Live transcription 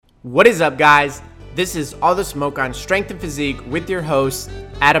What is up, guys? This is All the Smoke on Strength and Physique with your hosts,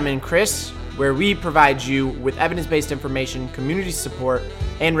 Adam and Chris, where we provide you with evidence-based information, community support,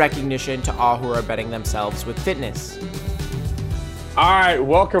 and recognition to all who are betting themselves with fitness. All right,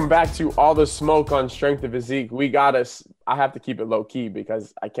 welcome back to All the Smoke on Strength and Physique. I have to keep it low key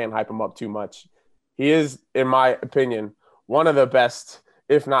because I can't hype him up too much. He is, in my opinion, one of the best,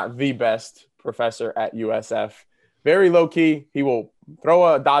 if not the best, professor at USF. Very low key. He will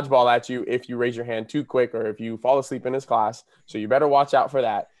throw a dodgeball at you if you raise your hand too quick or if you fall asleep in his class. So you better watch out for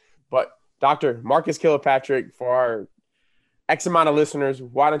that. But Dr. Marcus Kilpatrick, for our X amount of listeners,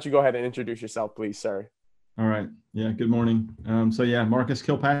 why don't you go ahead and introduce yourself, please, sir? All right. Yeah. Good morning. Marcus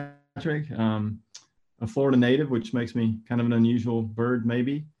Kilpatrick, a Florida native, which makes me kind of an unusual bird,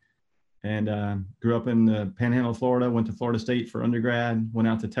 maybe. And grew up in the Panhandle of Florida, went to Florida State for undergrad, went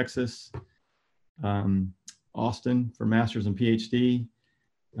out to Texas, Austin for master's and PhD.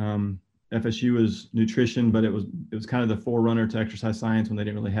 FSU was nutrition, but it was kind of the forerunner to exercise science when they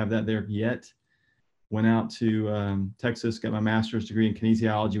didn't really have that there yet. Went out to Texas, got my master's degree in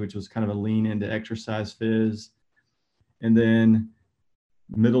kinesiology, which was kind of a lean into exercise phys. And then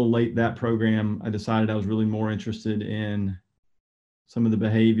late that program, I decided I was really more interested in some of the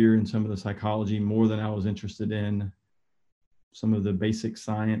behavior and some of the psychology more than I was interested in some of the basic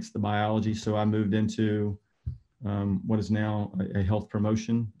science, the biology. So I moved into what is now a health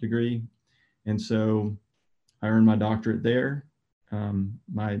promotion degree. And so I earned my doctorate there.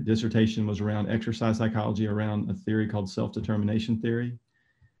 My dissertation was around exercise psychology, around a theory called self-determination theory.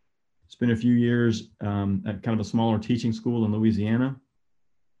 Spent a few years at kind of a smaller teaching school in Louisiana.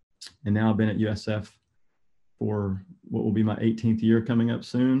 And now I've been at USF for what will be my 18th year coming up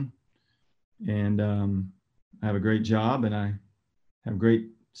soon. And I have a great job and I have great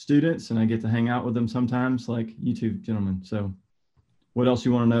students and I get to hang out with them sometimes like you two gentlemen. So what else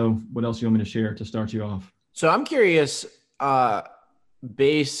you want to know? What else you want me to share to start you off? So I'm curious,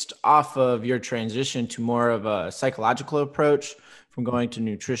 based off of your transition to more of a psychological approach from going to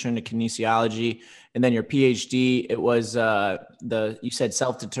nutrition to kinesiology, and then your PhD, it was you said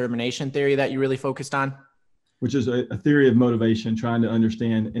self-determination theory that you really focused on? Which is a theory of motivation, trying to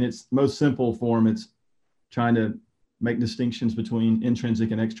understand, in its most simple form, it's trying to make distinctions between intrinsic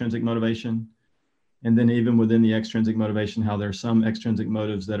and extrinsic motivation. And then even within the extrinsic motivation, how there are some extrinsic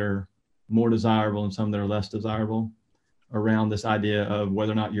motives that are more desirable and some that are less desirable, around this idea of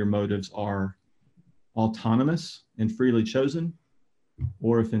whether or not your motives are autonomous and freely chosen,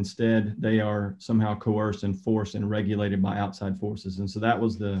 or if instead they are somehow coerced and forced and regulated by outside forces. And so that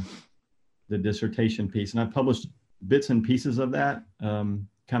was the dissertation piece. And I published bits and pieces of that, kind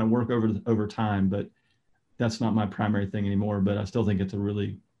of work over time, but that's not my primary thing anymore, but I still think it's a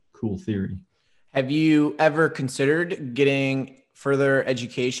really cool theory. Have you ever considered getting further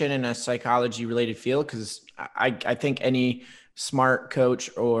education in a psychology related field? Because I think any smart coach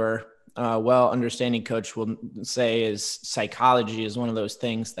or well-understanding coach will say is psychology is one of those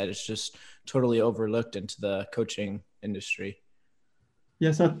things that is just totally overlooked into the coaching industry.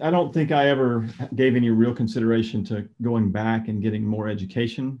 Yes, I don't think I ever gave any real consideration to going back and getting more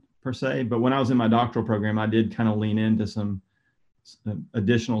education per se. But when I was in my doctoral program, I did kind of lean into some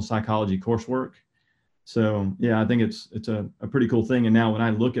additional psychology coursework. So yeah, I think it's a pretty cool thing. And now when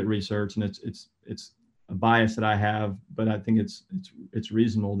I look at research, and it's a bias that I have, but I think it's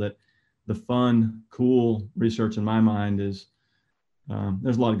reasonable that the fun, cool research in my mind is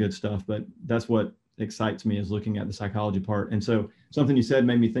there's a lot of good stuff, but that's what excites me, is looking at the psychology part. And so something you said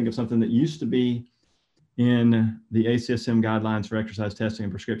made me think of something that used to be in the ACSM guidelines for exercise testing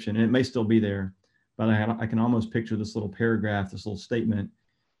and prescription, and it may still be there, but I can almost picture this little paragraph, this little statement,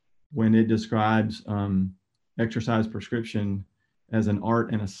 when it describes exercise prescription as an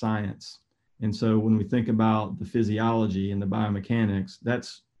art and a science. And so when we think about the physiology and the biomechanics,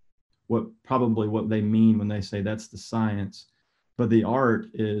 that's what they mean when they say that's the science. But the art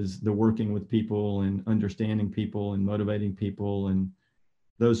is the working with people and understanding people and motivating people and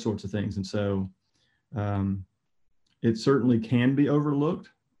those sorts of things. And so it certainly can be overlooked,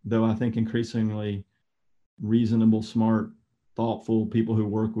 though I think increasingly reasonable, smart, thoughtful people who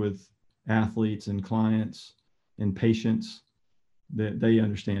work with athletes and clients and patients, that they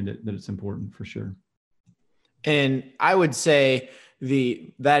understand it, that it's important for sure. And I would say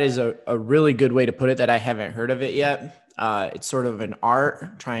that is a really good way to put it, that I haven't heard of it yet. It's sort of an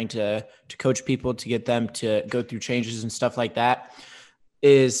art, trying to coach people to get them to go through changes and stuff like that.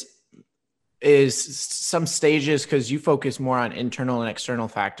 Is some stages, because you focus more on internal and external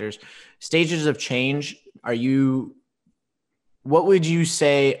factors, stages of change. What would you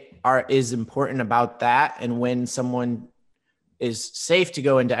say is important about that, and when someone is safe to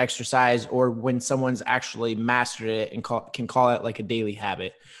go into exercise, or when someone's actually mastered it and can call it like a daily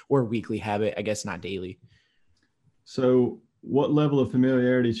habit or weekly habit, I guess not daily. So what level of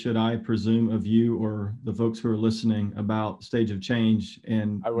familiarity should I presume of you or the folks who are listening about stage of change?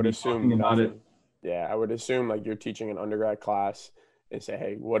 And I would assume about nothing. it. Yeah, I would assume like you're teaching an undergrad class and say,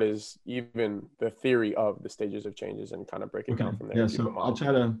 hey, what is even the theory of the stages of changes, and kind of break it down from there. Yeah, so I'll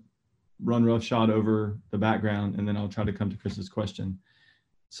try to run roughshod over the background, and then I'll try to come to Chris's question.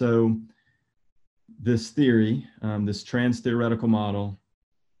 So this theory, this trans theoretical model,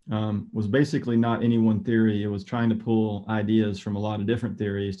 was basically not any one theory. It was trying to pull ideas from a lot of different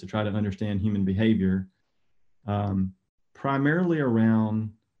theories to try to understand human behavior, primarily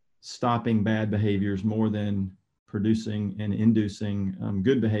around stopping bad behaviors more than producing and inducing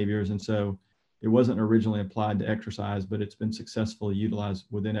good behaviors. And so it wasn't originally applied to exercise, but it's been successfully utilized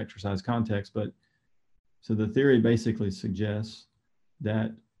within exercise context. But so the theory basically suggests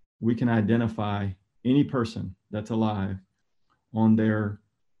that we can identify any person that's alive on their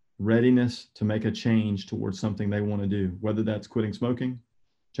readiness to make a change towards something they want to do, whether that's quitting smoking,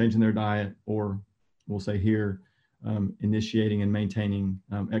 changing their diet, or we'll say here, initiating and maintaining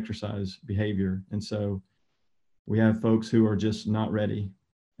exercise behavior. And so we have folks who are just not ready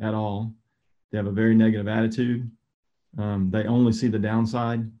at all. They have a very negative attitude. They only see the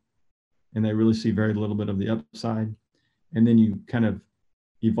downside, and they really see very little bit of the upside. And then you kind of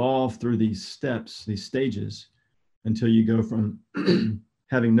evolve through these steps, these stages, until you go from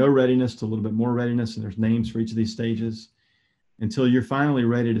having no readiness to a little bit more readiness, and there's names for each of these stages, until you're finally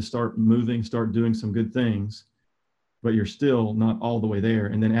ready to start moving, start doing some good things, but you're still not all the way there.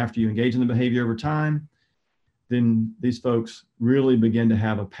 And then after you engage in the behavior over time, then these folks really begin to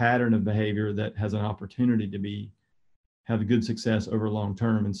have a pattern of behavior that has an opportunity to have a good success over long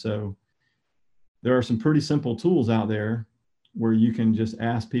term. And so there are some pretty simple tools out there where you can just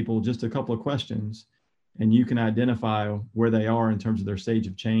ask people just a couple of questions, and you can identify where they are in terms of their stage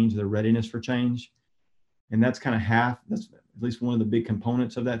of change, their readiness for change. And that's kind of that's at least one of the big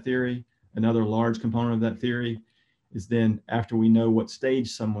components of that theory. Another large component of that theory is then, after we know what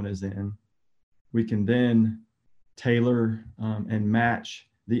stage someone is in, we can then tailor and match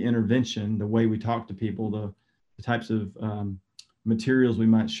the intervention, the way we talk to people, the types of materials we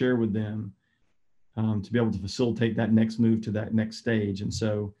might share with them, to be able to facilitate that next move to that next stage. And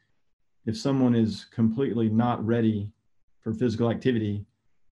so if someone is completely not ready for physical activity,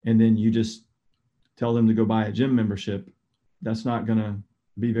 and then you just tell them to go buy a gym membership, that's not going to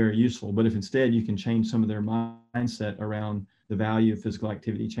be very useful. But if instead you can change some of their mindset around the value of physical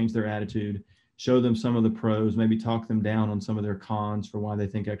activity, change their attitude, show them some of the pros, maybe talk them down on some of their cons for why they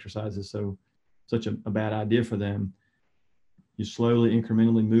think exercise is such a bad idea for them, you slowly,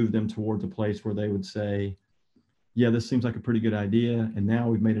 incrementally move them towards a place where they would say, yeah, this seems like a pretty good idea. And now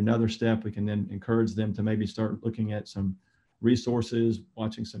we've made another step. We can then encourage them to maybe start looking at some resources,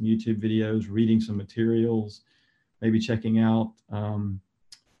 watching some YouTube videos, reading some materials, maybe checking out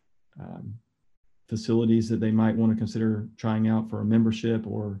facilities that they might want to consider trying out for a membership,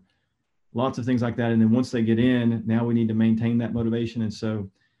 or lots of things like that. And then once they get in, now we need to maintain that motivation. And so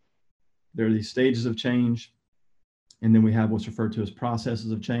there are these stages of change. And then we have what's referred to as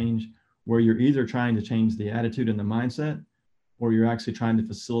processes of change, where you're either trying to change the attitude and the mindset, or you're actually trying to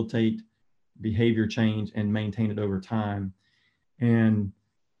facilitate behavior change and maintain it over time. And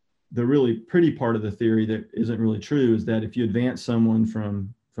the really pretty part of the theory that isn't really true is that if you advance someone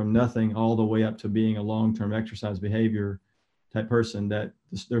from nothing all the way up to being a long-term exercise behavior type person, that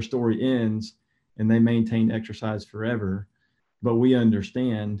their story ends and they maintain exercise forever. But we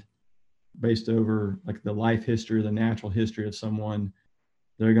understand, based over like the life history, the natural history of someone,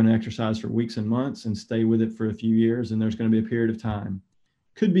 they're going to exercise for weeks and months and stay with it for a few years. And there's going to be a period of time.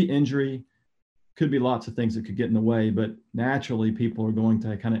 Could be injury, could be lots of things that could get in the way, but naturally people are going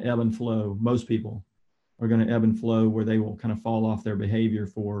to kind of ebb and flow. Most people are going to ebb and flow where they will kind of fall off their behavior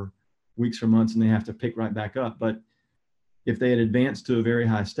for weeks or months and they have to pick right back up. But if they had advanced to a very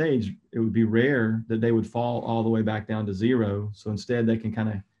high stage, it would be rare that they would fall all the way back down to zero. So instead they can kind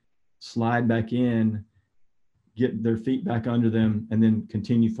of slide back in, get their feet back under them, and then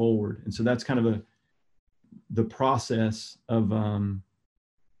continue forward. And so that's kind of the process of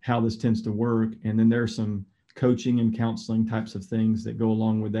how this tends to work. And then there's some coaching and counseling types of things that go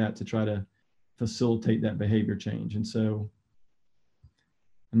along with that to try to facilitate that behavior change. And so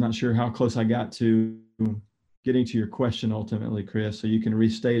I'm not sure how close I got to getting to your question ultimately, Chris, so you can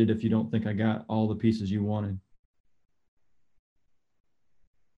restate it if you don't think I got all the pieces you wanted.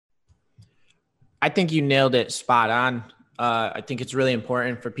 I think you nailed it spot on. I think it's really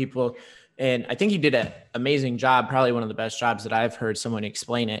important for people And I think he did an amazing job, probably one of the best jobs that I've heard someone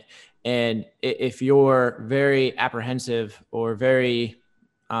explain it. And if you're very apprehensive or very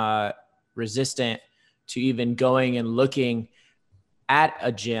resistant to even going and looking at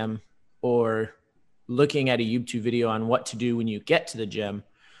a gym or looking at a YouTube video on what to do when you get to the gym,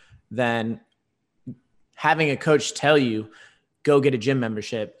 then having a coach tell you, go get a gym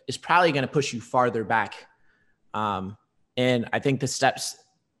membership is probably going to push you farther back. And I think the steps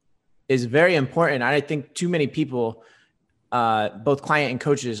is very important. I think too many people, both client and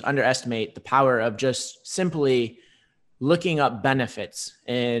coaches, underestimate the power of just simply looking up benefits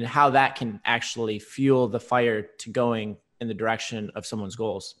and how that can actually fuel the fire to going in the direction of someone's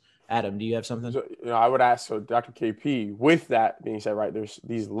goals. Adam, do you have something? So, I would ask, so Dr. KP, with that being said, right, there's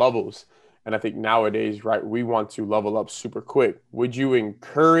these levels. And I think nowadays, right, we want to level up super quick. Would you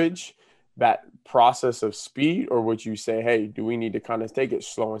encourage that process of speed, or would you say, hey, do we need to kind of take it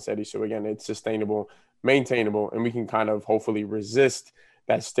slow and steady? So again, it's sustainable, maintainable, and we can kind of hopefully resist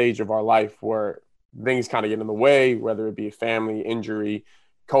that stage of our life where things kind of get in the way, whether it be a family, injury,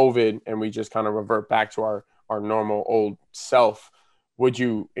 COVID, and we just kind of revert back to our normal old self. Would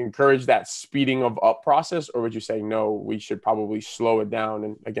you encourage that speeding of up process, or would you say, no, we should probably slow it down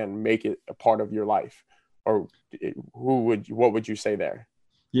and again, make it a part of your life? Or what would you say there?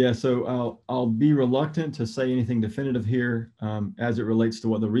 Yeah, so I'll be reluctant to say anything definitive here as it relates to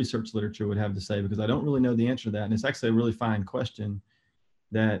what the research literature would have to say, because I don't really know the answer to that. And it's actually a really fine question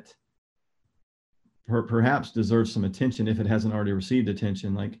that perhaps deserves some attention if it hasn't already received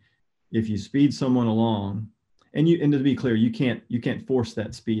attention. Like if you speed someone along, and to be clear, you can't force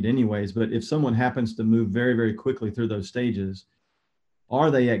that speed anyways, but if someone happens to move very, very quickly through those stages,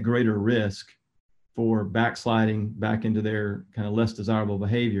 are they at greater risk for backsliding back into their kind of less desirable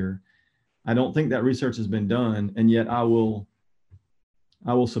behavior? I don't think that research has been done, and yet I will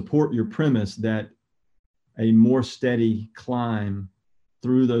support your premise that a more steady climb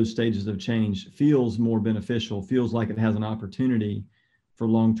through those stages of change feels more beneficial, feels like it has an opportunity for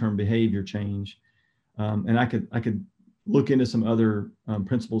long-term behavior change. And I could look into some other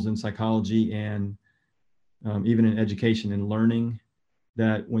principles in psychology and even in education and learning,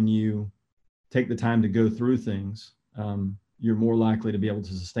 that when you take the time to go through things, you're more likely to be able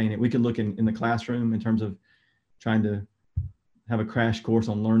to sustain it. We could look in the classroom in terms of trying to have a crash course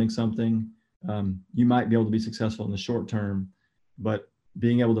on learning something. You might be able to be successful in the short term, but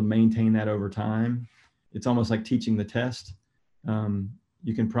being able to maintain that over time, it's almost like teaching the test.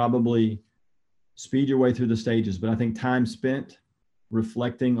 You can probably speed your way through the stages, but I think time spent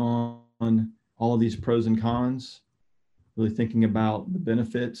reflecting on all of these pros and cons, really thinking about the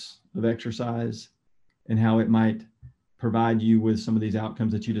benefits of exercise and how it might provide you with some of these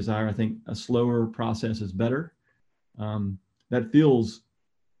outcomes that you desire. I think a slower process is better. That feels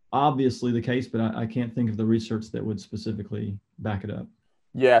obviously the case, but I can't think of the research that would specifically back it up.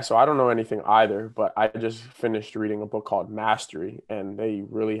 Yeah, so I don't know anything either, but I just finished reading a book called Mastery, and they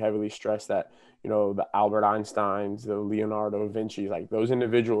really heavily stress that, the Albert Einsteins, the Leonardo da Vinci, like those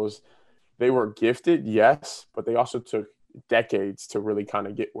individuals, they were gifted, yes, but they also took decades to really kind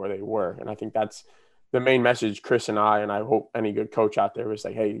of get where they were. And I think that's the main message Chris and I hope any good coach out there is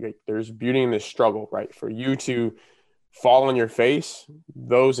like, hey, there's beauty in this struggle, right? For you to fall on your face,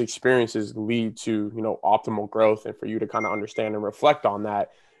 those experiences lead to, optimal growth, and for you to kind of understand and reflect on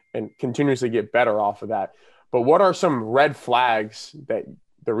that and continuously get better off of that. But what are some red flags that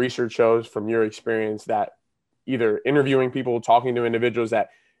the research shows from your experience, that either interviewing people, talking to individuals, that,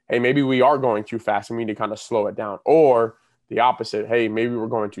 hey, maybe we are going too fast and we need to kind of slow it down, or the opposite, hey, maybe we're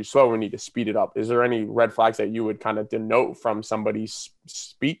going too slow, we need to speed it up? Is there any red flags that you would kind of denote from somebody's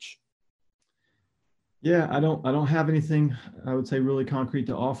speech? Yeah, I don't have anything I would say really concrete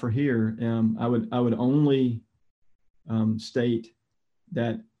to offer here. I would only state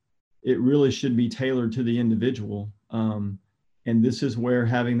that it really should be tailored to the individual. And this is where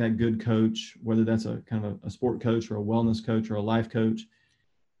having that good coach, whether that's a kind of a sport coach or a wellness coach or a life coach,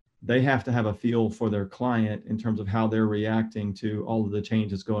 they have to have a feel for their client in terms of how they're reacting to all of the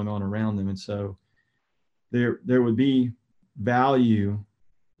changes going on around them. And so there would be value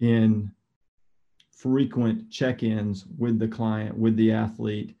in frequent check-ins with the client, with the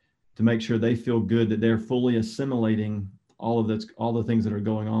athlete, to make sure they feel good that they're fully assimilating all the things that are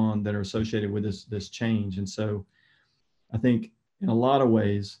going on that are associated with this change. And so I think in a lot of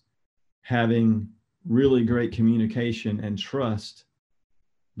ways, having really great communication and trust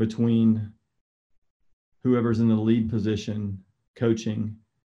between whoever's in the lead position coaching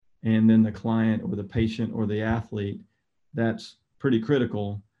and then the client or the patient or the athlete, that's pretty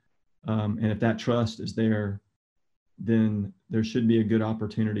critical. And if that trust is there, then there should be a good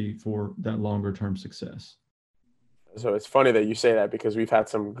opportunity for that longer term success. So it's funny that you say that, because we've had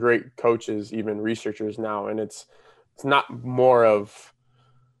some great coaches, even researchers now, and it's not more of,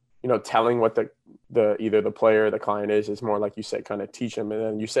 telling what the either the player or the client is. It's more like you said, kind of teach them. And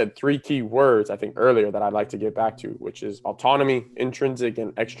then you said 3 key words, I think earlier, that I'd like to get back to, which is autonomy, intrinsic,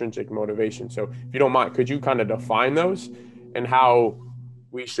 and extrinsic motivation. So if you don't mind, could you kind of define those and how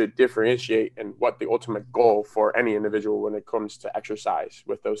we should differentiate and what the ultimate goal for any individual when it comes to exercise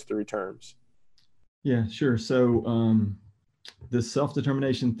with those 3 terms? Yeah, sure. So the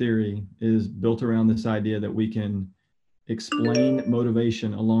self-determination theory is built around this idea that we can explain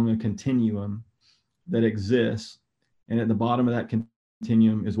motivation along a continuum that exists. And at the bottom of that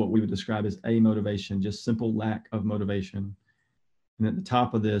continuum is what we would describe as amotivation, just simple lack of motivation. And at the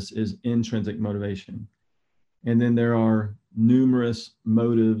top of this is intrinsic motivation. And then there are numerous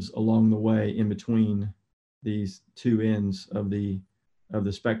motives along the way in between these 2 ends of the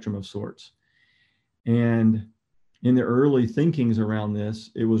spectrum of sorts. And in the early thinkings around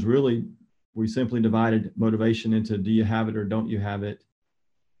this, it was really, we simply divided motivation into, do you have it or don't you have it?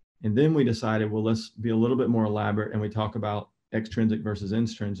 And then we decided, well, let's be a little bit more elaborate, and we talk about extrinsic versus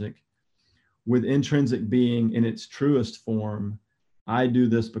intrinsic, with intrinsic being in its truest form, I do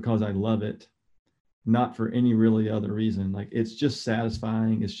this because I love it, not for any really other reason. Like, it's just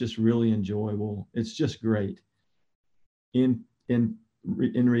satisfying. It's just really enjoyable. It's just great. In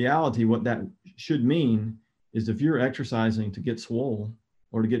reality, what that should mean is, if you're exercising to get swole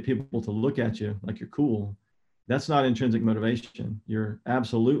or to get people to look at you like you're cool, that's not intrinsic motivation. You're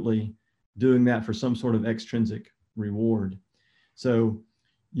absolutely doing that for some sort of extrinsic reward. So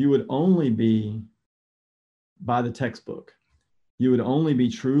you would only be, by the textbook, you would only be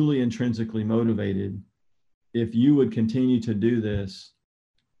truly intrinsically motivated if you would continue to do this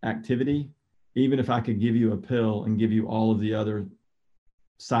activity, even if I could give you a pill and give you all of the other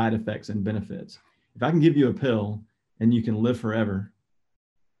side effects and benefits. If I can give you a pill and you can live forever,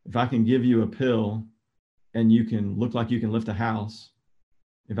 if I can give you a pill and you can look like you can lift a house,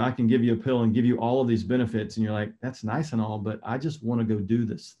 if I can give you a pill and give you all of these benefits and you're like, that's nice and all, but I just want to go do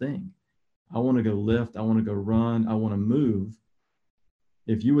this thing. I want to go lift, I want to go run, I want to move.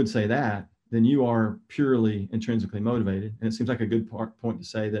 If you would say that, then you are purely intrinsically motivated. And it seems like a good point to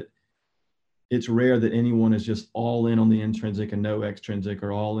say that it's rare that anyone is just all in on the intrinsic and no extrinsic,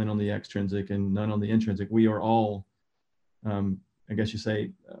 or all in on the extrinsic and none on the intrinsic. We are all, I guess you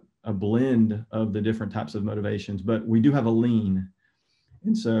say, a blend of the different types of motivations, but we do have a lean.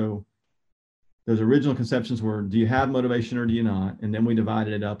 And so those original conceptions were, do you have motivation or do you not? And then we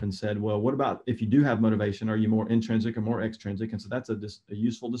divided it up and said, well, what about if you do have motivation, are you more intrinsic or more extrinsic? And so that's a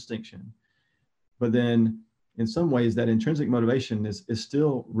useful distinction. But then in some ways, that intrinsic motivation is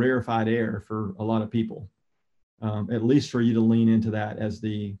still rarefied air for a lot of people, at least for you to lean into that as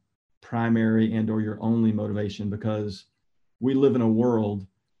the primary and or your only motivation, because we live in a world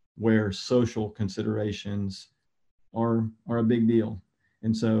where social considerations are a big deal.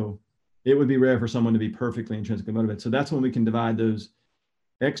 And so it would be rare for someone to be perfectly intrinsically motivated. So that's when we can divide those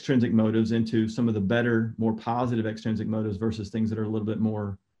extrinsic motives into some of the better, more positive extrinsic motives versus things that are a little bit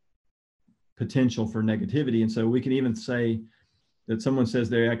more potential for negativity. And so we can even say that someone says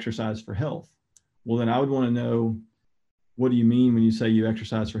they exercise for health. Well, then I would want to know, what do you mean when you say you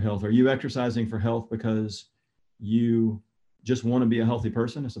exercise for health? Are you exercising for health because you just want to be a healthy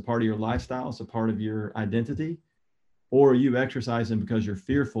person? It's a part of your lifestyle. It's a part of your identity. Or are you exercising because you're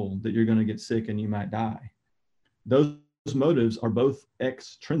fearful that you're going to get sick and you might die? Those motives are both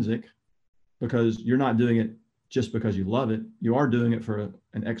extrinsic, because you're not doing it just because you love it. You are doing it for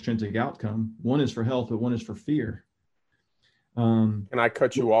an extrinsic outcome. One is for health, but one is for fear. Can I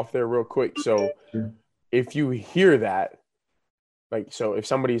cut you off there real quick? So sure. If you hear that, like, so if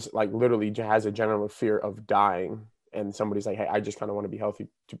somebody's like literally has a general fear of dying, and somebody's like, hey, I just kind of want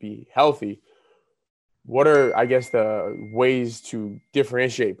to be healthy, what are, I guess, the ways to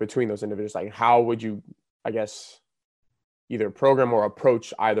differentiate between those individuals? Like, how would you, I guess, either program or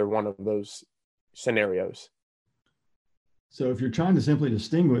approach either one of those scenarios? So if you're trying to simply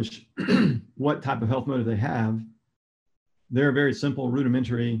distinguish what type of health motive they have, there are very simple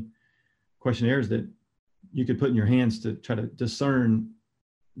rudimentary questionnaires that you could put in your hands to try to discern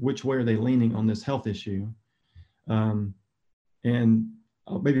which way are they leaning on this health issue. And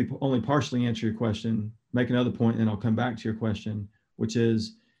I'll maybe only partially answer your question, make another point, and I'll come back to your question, which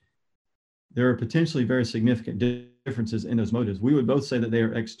is there are potentially very significant differences in those motives. We would both say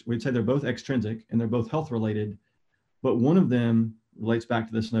that we'd say they're both extrinsic and they're both health related, but one of them relates back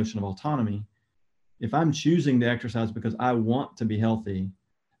to this notion of autonomy. If I'm choosing to exercise because I want to be healthy,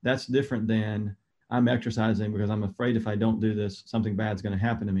 that's different than I'm exercising because I'm afraid if I don't do this, something bad's going to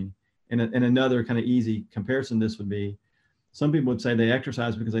happen to me. And another kind of easy comparison to this would be, some people would say they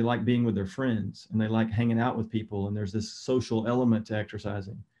exercise because they like being with their friends and they like hanging out with people, and there's this social element to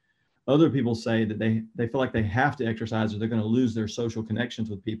exercising. Other people say that they feel like they have to exercise or they're going to lose their social connections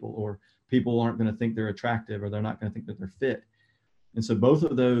with people, or people aren't going to think they're attractive, or they're not going to think that they're fit. And so both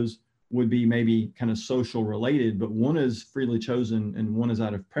of those would be maybe kind of social related, but one is freely chosen and one is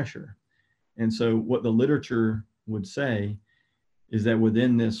out of pressure. And so what the literature would say is that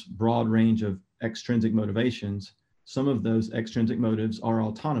within this broad range of extrinsic motivations, some of those extrinsic motives are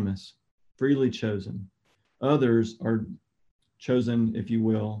autonomous, freely chosen. Others are chosen, if you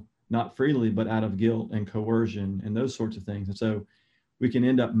will, not freely, but out of guilt and coercion and those sorts of things. And so we can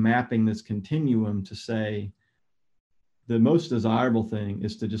end up mapping this continuum to say the most desirable thing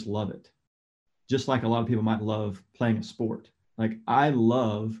is to just love it. Just like a lot of people might love playing a sport. Like I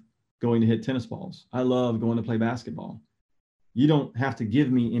love going to hit tennis balls. I love going to play basketball. You don't have to give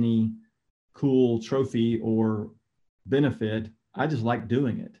me any cool trophy or benefit. I just like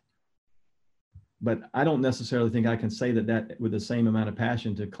doing it. But I don't necessarily think I can say that with the same amount of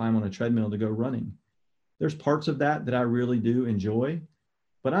passion to climb on a treadmill to go running. There's parts of that I really do enjoy,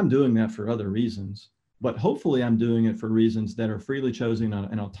 but I'm doing that for other reasons. But hopefully I'm doing it for reasons that are freely chosen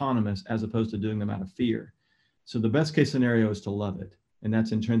and autonomous, as opposed to doing them out of fear. So the best case scenario is to love it, and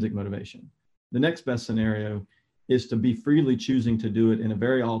that's intrinsic motivation. The next best scenario is to be freely choosing to do it in a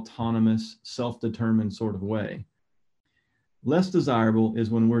very autonomous, self-determined sort of way. Less desirable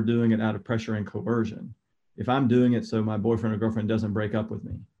is when we're doing it out of pressure and coercion. If I'm doing it so my boyfriend or girlfriend doesn't break up with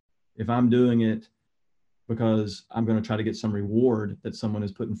me, if I'm doing it because I'm going to try to get some reward that someone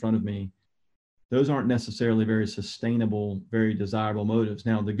has put in front of me, those aren't necessarily very sustainable, very desirable motives.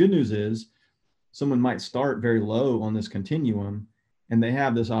 Now, the good news is someone might start very low on this continuum, and they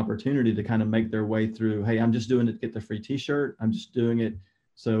have this opportunity to kind of make their way through, hey, I'm just doing it to get the free t-shirt. I'm just doing it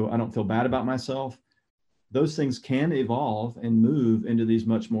so I don't feel bad about myself. Those things can evolve and move into these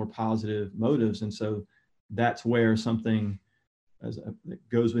much more positive motives. And so that's where something that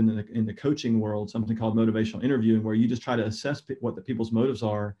goes in the coaching world, something called motivational interviewing, where you just try to assess what the people's motives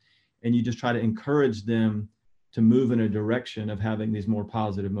are, and you just try to encourage them to move in a direction of having these more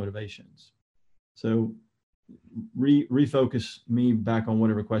positive motivations. So refocus me back on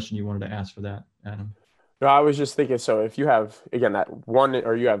whatever question you wanted to ask for that, Adam. No, I was just thinking, so if you have, again, that one,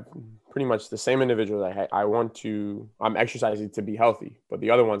 or you have pretty much the same individual, like, hey, I'm exercising to be healthy, but the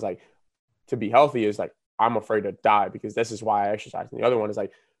other one's like, to be healthy is like, I'm afraid to die because this is why I exercise. And the other one is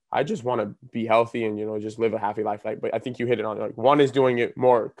like, I just want to be healthy and, just live a happy life. Like, but I think you hit it on, like, one is doing it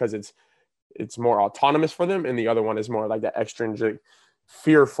more because it's more autonomous for them. And the other one is more like that extrinsic,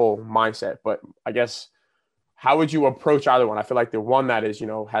 fearful mindset. But I guess, how would you approach either one? I feel like the one that is,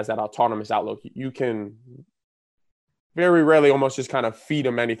 has that autonomous outlook, you can very rarely almost just kind of feed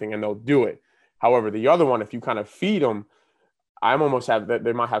them anything and they'll do it. However, the other one, if you kind of feed them, I'm almost have that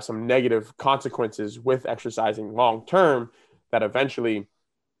they might have some negative consequences with exercising long term, that eventually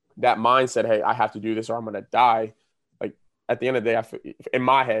that mindset, hey, I have to do this or I'm going to die. Like at the end of the day, in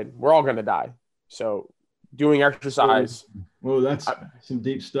my head, we're all going to die. So doing exercise. Whoa, that's some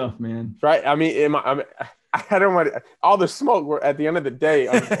deep stuff, man. Right. I mean, I don't want all the smoke. At the end of the day,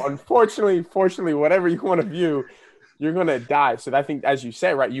 unfortunately, fortunately, whatever you want to view, you're going to die. So I think, as you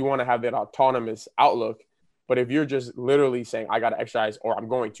said, right, you want to have that autonomous outlook. But if you're just literally saying, I got to exercise or I'm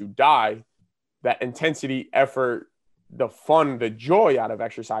going to die, that intensity, effort, the fun, the joy out of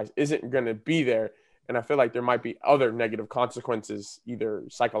exercise isn't going to be there. And I feel like there might be other negative consequences, either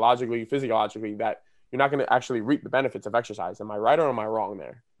psychologically, physiologically, that you're not going to actually reap the benefits of exercise. Am I right or am I wrong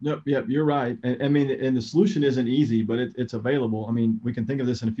there? Yep, you're right. And, I mean, and the solution isn't easy, but it's available. I mean, we can think of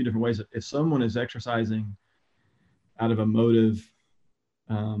this in a few different ways. If someone is exercising out of a motive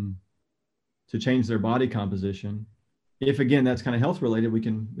to change their body composition, if again that's kind of health related, we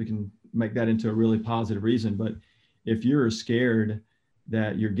can make that into a really positive reason. But if you're scared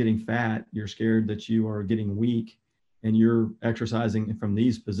that you're getting fat, you're scared that you are getting weak, and you're exercising from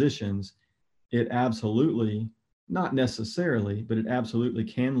these positions, it absolutely, not necessarily, but it absolutely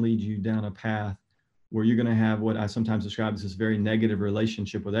can lead you down a path where you're going to have what I sometimes describe as this very negative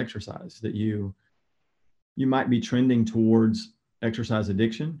relationship with exercise, that you might be trending towards exercise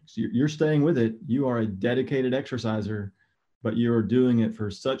addiction. So you're staying with it. You are a dedicated exerciser, but you're doing it for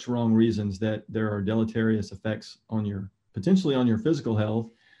such wrong reasons that there are deleterious effects potentially on your physical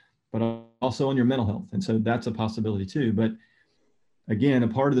health, but also on your mental health. And so that's a possibility too. But again, a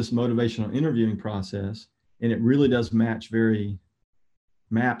part of this motivational interviewing process, and it really does maps very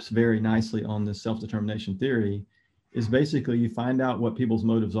nicely on this self-determination theory, is basically you find out what people's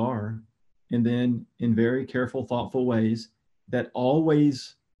motives are, and then in very careful, thoughtful ways that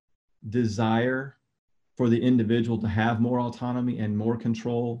always desire for the individual to have more autonomy and more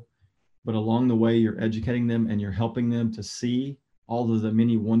control. But along the way, you're educating them and you're helping them to see all of the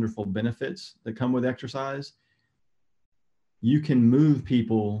many wonderful benefits that come with exercise. You can move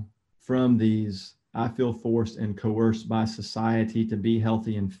people from these, I feel forced and coerced by society to be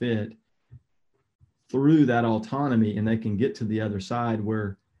healthy and fit, through that autonomy, and they can get to the other side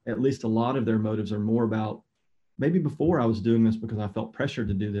where at least a lot of their motives are more about, maybe before I was doing this because I felt pressure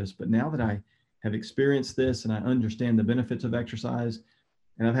to do this, but now that I have experienced this and I understand the benefits of exercise,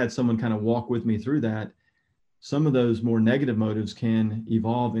 and I've had someone kind of walk with me through that, some of those more negative motives can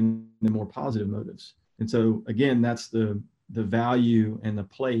evolve into more positive motives. And so again, that's the value and the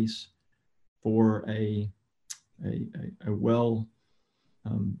place for a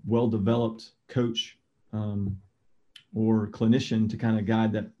well-developed coach or clinician to kind of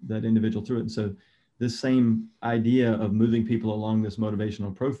guide that individual through it. And so this same idea of moving people along this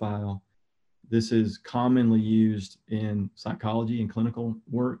motivational profile, this is commonly used in psychology and clinical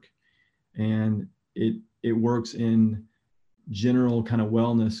work, and it works in general kind of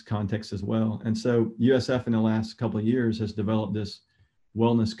wellness context as well. And so USF in the last couple of years has developed this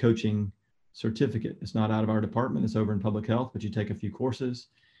wellness coaching certificate. It's not out of our department, it's over in public health, but you take a few courses.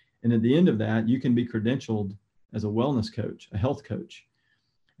 And at the end of that, you can be credentialed as a wellness coach, a health coach.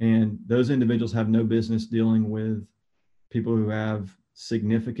 And those individuals have no business dealing with people who have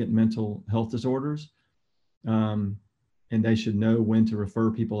significant mental health disorders. And they should know when to refer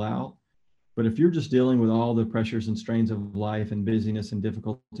people out. But if you're just dealing with all the pressures and strains of life and busyness and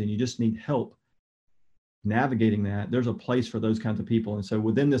difficulty, and you just need help navigating that, there's a place for those kinds of people. And so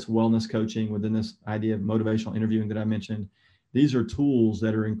within this wellness coaching, within this idea of motivational interviewing that I mentioned, these are tools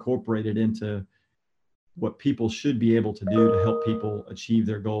that are incorporated into what people should be able to do to help people achieve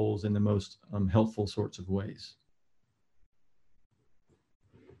their goals in the most helpful sorts of ways.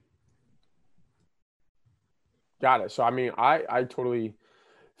 Got it. So, I mean, I totally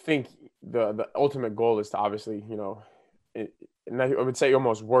think the ultimate goal is to obviously, and I would say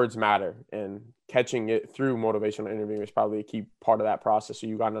almost words matter, and catching it through motivational interviewing is probably a key part of that process. So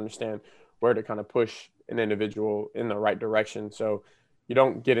you got to understand where to kind of push an individual in the right direction. So you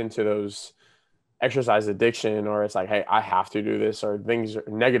don't get into those exercise addiction, or it's like, hey, I have to do this, or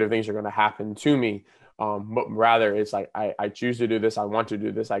negative things are going to happen to me. But rather it's like, I choose to do this. I want to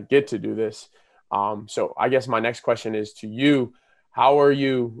do this. I get to do this. So I guess my next question is to you, how are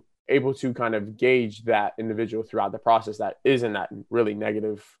you able to kind of gauge that individual throughout the process that is in that really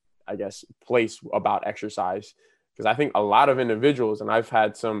negative, I guess, place about exercise? Because I think a lot of individuals, and I've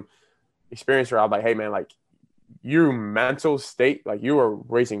had some experience where I'm like, hey man, like your mental state, like you are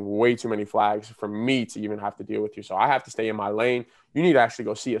raising way too many flags for me to even have to deal with you. So I have to stay in my lane. You need to actually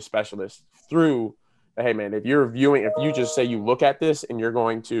go see a specialist through the, hey man, if you just say you look at this and you're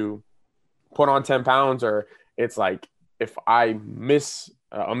going to put on 10 pounds, or it's like, if I miss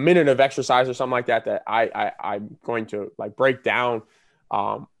a minute of exercise or something like that, I'm going to like break down,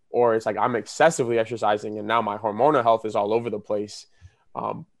 or it's like I'm excessively exercising and now my hormonal health is all over the place.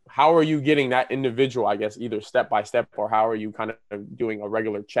 How are you getting that individual, I guess, either step by step, or how are you kind of doing a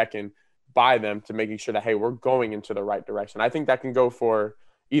regular check-in by them to making sure that, hey, we're going into the right direction? I think that can go for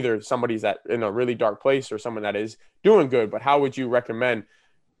either somebody's that in a really dark place or someone that is doing good, but how would you recommend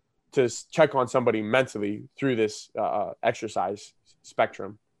to check on somebody mentally through this exercise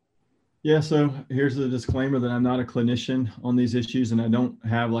spectrum? Yeah, so here's the disclaimer that I'm not a clinician on these issues, and I don't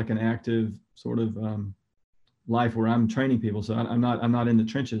have like an active sort of life where I'm training people. So I'm not in the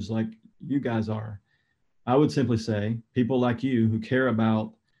trenches like you guys are. I would simply say people like you who care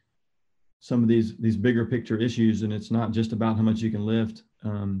about some of these bigger picture issues, and it's not just about how much you can lift,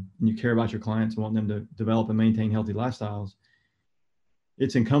 and you care about your clients and want them to develop and maintain healthy lifestyles.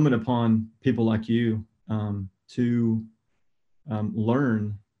 It's incumbent upon people like you to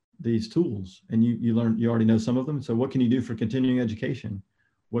learn these tools, and you already know some of them. So what can you do for continuing education?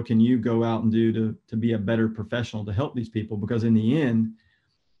 What can you go out and do to be a better professional to help these people? Because in the end,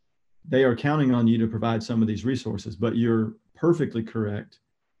 they are counting on you to provide some of these resources. But you're perfectly correct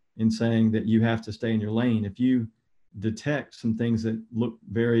in saying that you have to stay in your lane. If you detect some things that look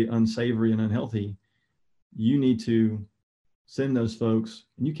very unsavory and unhealthy, you need to send those folks,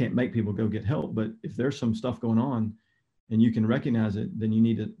 and you can't make people go get help, but if there's some stuff going on and you can recognize it, then you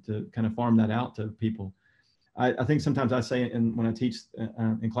need to kind of farm that out to people. I think sometimes I say, and when I teach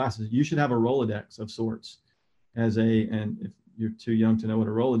in classes, you should have a Rolodex of sorts and if you're too young to know what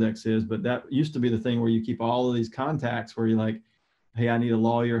a Rolodex is, but that used to be the thing where you keep all of these contacts where you're like, hey, I need a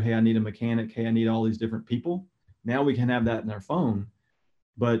lawyer. Hey, I need a mechanic. Hey, I need all these different people. Now we can have that in our phone,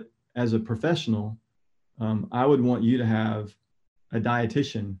 but as a professional, I would want you to have a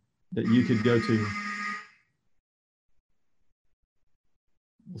dietitian that you could go to.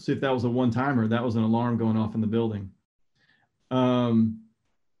 We'll see if that was a one-timer. That was an alarm going off in the building.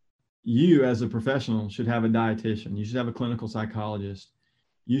 You as a professional should have a dietitian. You should have a clinical psychologist.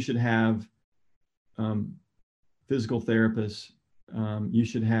 You should have physical therapists. You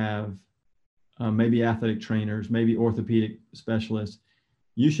should have maybe athletic trainers, maybe orthopedic specialists.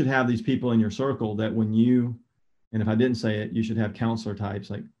 You should have these people in your circle that when you, and if I didn't say it, you should have counselor types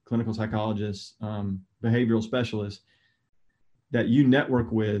like clinical psychologists, behavioral specialists that you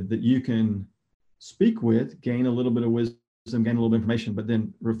network with, that you can speak with, gain a little bit of wisdom, gain a little bit of information, but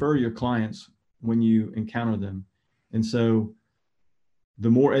then refer your clients when you encounter them. And so the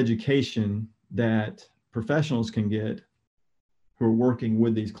more education that professionals can get who are working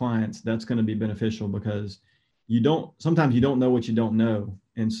with these clients, that's going to be beneficial, because sometimes you don't know what you don't know.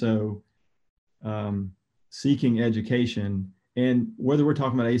 And so seeking education, and whether we're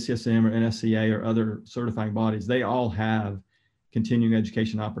talking about ACSM or NSCA or other certifying bodies, they all have continuing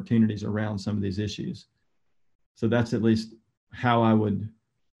education opportunities around some of these issues. So that's at least how I would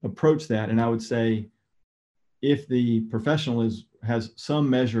approach that. And I would say, if the professional has some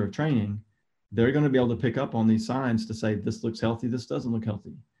measure of training, they're going to be able to pick up on these signs to say, this looks healthy, this doesn't look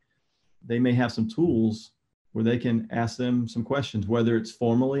healthy. They may have some tools where they can ask them some questions, whether it's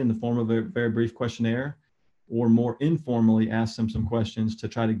formally in the form of a very brief questionnaire, or more informally ask them some questions to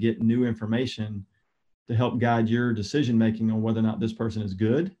try to get new information to help guide your decision-making on whether or not this person is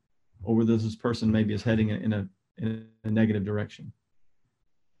good, or whether this person maybe is heading in a negative direction.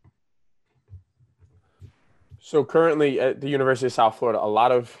 So currently at the University of South Florida, a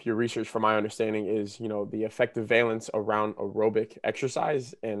lot of your research, from my understanding, is, the effective valence around aerobic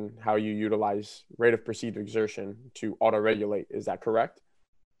exercise and how you utilize rate of perceived exertion to auto-regulate. Is that correct?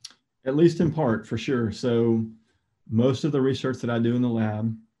 At least in part, for sure. So most of the research that I do in the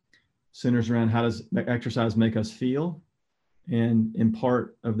lab centers around how does exercise make us feel? And in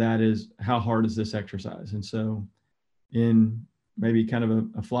part of that is, how hard is this exercise? And so in maybe kind of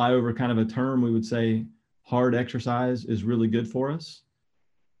a flyover kind of a term, we would say hard exercise is really good for us.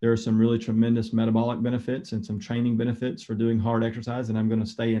 There are some really tremendous metabolic benefits and some training benefits for doing hard exercise. And I'm going to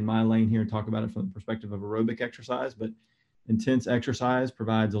stay in my lane here and talk about it from the perspective of aerobic exercise, but intense exercise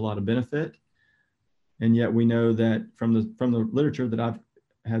provides a lot of benefit. And yet we know that from the literature that I've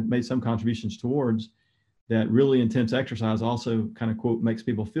had made some contributions towards, that really intense exercise also kind of, quote, makes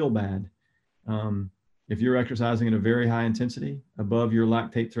people feel bad. If you're exercising at a very high intensity, above your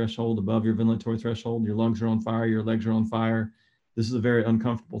lactate threshold, above your ventilatory threshold, your lungs are on fire, your legs are on fire. This is a very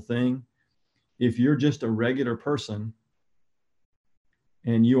uncomfortable thing. If you're just a regular person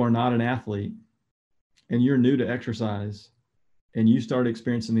and you are not an athlete and you're new to exercise and you start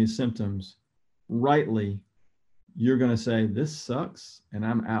experiencing these symptoms, rightly, you're going to say, this sucks and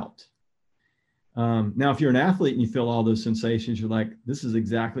I'm out. Now, if you're an athlete and you feel all those sensations, you're like, this is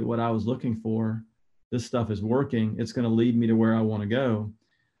exactly what I was looking for. This stuff is working. It's going to lead me to where I want to go.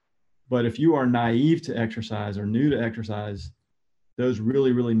 But if you are naive to exercise or new to exercise, those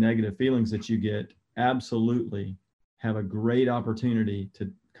really, really negative feelings that you get absolutely have a great opportunity to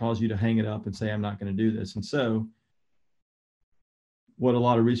cause you to hang it up and say, I'm not going to do this. And so what a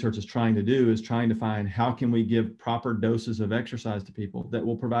lot of research is trying to do is trying to find, how can we give proper doses of exercise to people that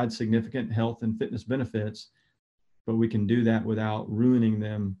will provide significant health and fitness benefits, but we can do that without ruining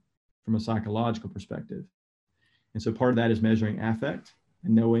them from a psychological perspective. And so part of that is measuring affect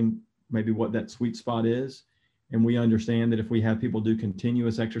and knowing maybe what that sweet spot is. And we understand that if we have people do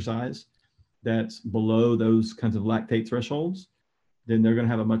continuous exercise that's below those kinds of lactate thresholds, then they're going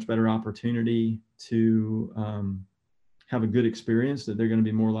to have a much better opportunity to have a good experience, that they're going to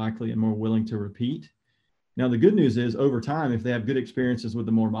be more likely and more willing to repeat. Now, the good news is, over time, if they have good experiences with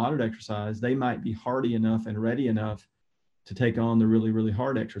the more moderate exercise, they might be hardy enough and ready enough to take on the really, really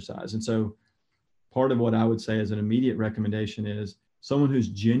hard exercise. And so part of what I would say as an immediate recommendation is, someone who's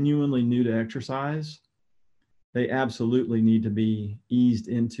genuinely new to exercise, they absolutely need to be eased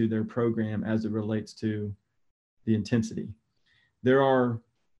into their program as it relates to the intensity. There are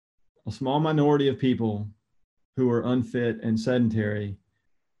a small minority of people who are unfit and sedentary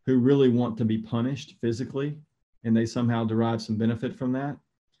who really want to be punished physically, and they somehow derive some benefit from that,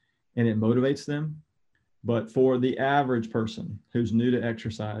 and it motivates them. But for the average person who's new to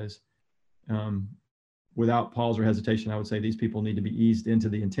exercise, without pause or hesitation, I would say these people need to be eased into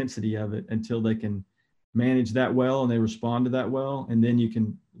the intensity of it until they can manage that well and they respond to that well. And then you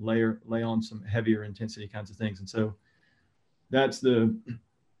can lay on some heavier intensity kinds of things. And so that's the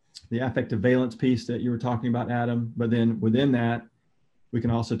affective valence piece that you were talking about, Adam. But then within that, We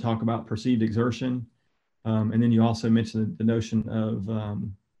can also talk about perceived exertion. And then you also mentioned the notion of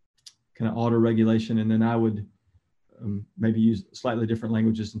kind of auto-regulation. And then I would maybe use slightly different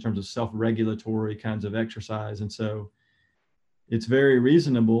languages in terms of self-regulatory kinds of exercise. And so it's very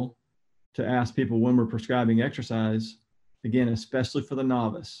reasonable to ask people when we're prescribing exercise, again, especially for the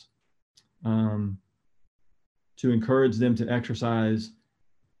novice, to encourage them to exercise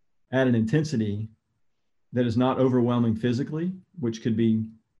at an intensity that is not overwhelming physically, which could be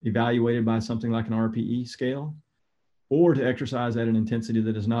evaluated by something like an RPE scale, or to exercise at an intensity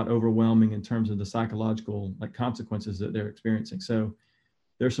that is not overwhelming in terms of the psychological consequences that they're experiencing. So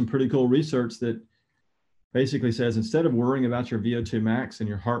there's some pretty cool research that basically says, instead of worrying about your VO2 max and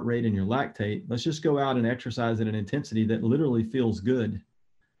your heart rate and your lactate, let's just go out and exercise at an intensity that literally feels good.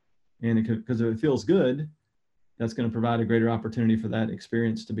 And because if it feels good, that's going to provide a greater opportunity for that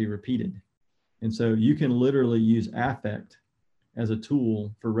experience to be repeated. And so you can literally use affect as a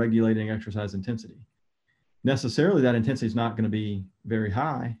tool for regulating exercise intensity. Necessarily, that intensity is not going to be very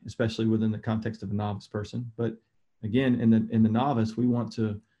high, especially within the context of a novice person. But again, in the novice, we want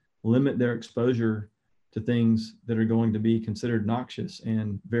to limit their exposure to things that are going to be considered noxious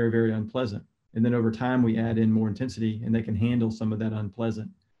and very, very unpleasant. And then over time, we add in more intensity, and they can handle some of that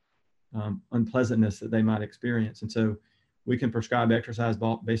unpleasantness that they might experience. And so we can prescribe exercise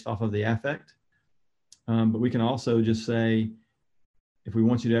based off of the affect. But we can also just say, if we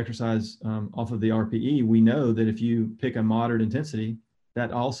want you to exercise off of the RPE, we know that if you pick a moderate intensity,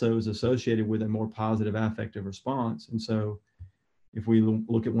 that also is associated with a more positive affective response. And so if we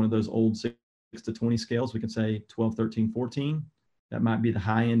look at one of those old 6 to 20 scales, we can say 12, 13, 14. That might be the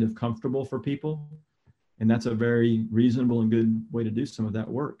high end of comfortable for people. And that's a very reasonable and good way to do some of that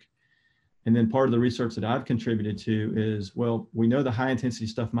work. And then part of the research that I've contributed to is, well, we know the high intensity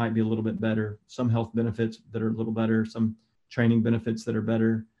stuff might be a little bit better, some health benefits that are a little better, some training benefits that are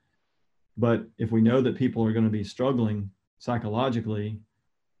better. But if we know that people are going to be struggling psychologically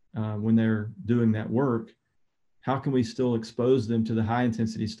when they're doing that work, how can we still expose them to the high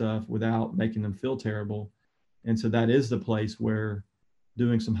intensity stuff without making them feel terrible? And so that is the place where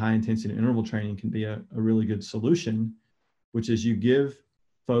doing some high intensity interval training can be a really good solution, which is you give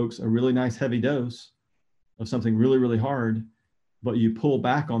folks a really nice heavy dose of something really, really hard, but you pull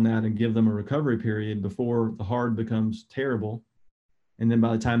back on that and give them a recovery period before the hard becomes terrible. And then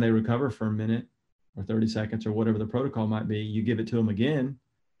by the time they recover for a minute or 30 seconds or whatever the protocol might be, you give it to them again.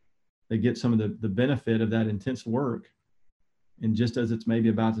 They get some of the benefit of that intense work. And just as it's maybe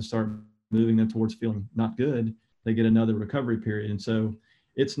about to start moving them towards feeling not good, they get another recovery period. And so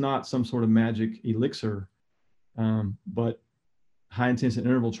it's not some sort of magic elixir, but high intensity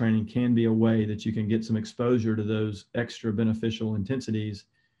interval training can be a way that you can get some exposure to those extra beneficial intensities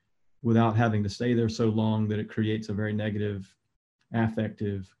without having to stay there so long that it creates a very negative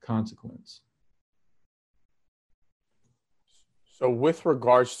affective consequence. So with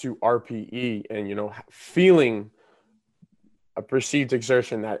regards to RPE and, feeling a perceived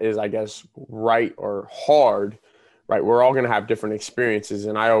exertion that is, I guess, right or hard, right? We're all going to have different experiences.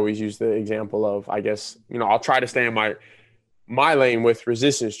 And I always use the example of, I guess, I'll try to stay in my lane with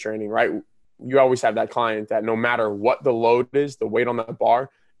resistance training, right? You always have that client that no matter what the load is, the weight on that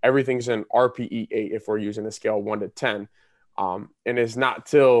bar, everything's an RPE 8 if we're using a scale 1 to 10. And it's not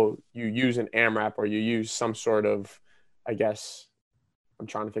till you use an AMRAP or you use some sort of, I guess, I'm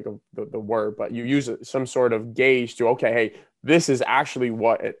trying to think of the word, but you use some sort of gauge to, okay, hey, this is actually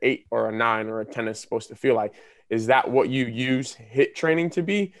what an 8 or a 9 or a 10 is supposed to feel like. Is that what you use HIIT training to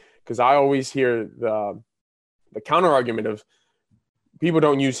be? Because I always hear the counter argument of people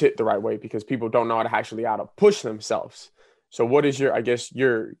don't use HIIT the right way because people don't know how to push themselves. So what is your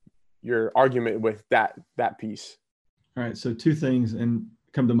argument with that piece? All right. So two things and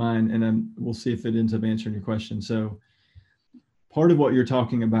come to mind, and then we'll see if it ends up answering your question. So part of what you're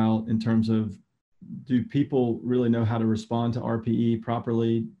talking about in terms of, do people really know how to respond to RPE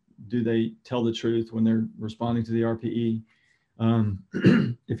properly? Do they tell the truth when they're responding to the RPE?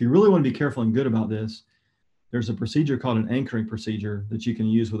 If you really want to be careful and good about this, there's a procedure called an anchoring procedure that you can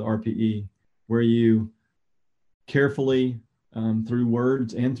use with RPE, where you carefully, through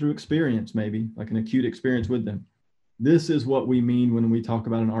words and through experience, maybe like an acute experience with them, this is what we mean when we talk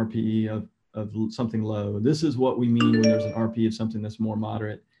about an RPE of something low. This is what we mean when there's an RPE of something that's more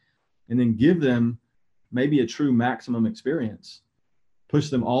moderate. And then give them maybe a true maximum experience. Push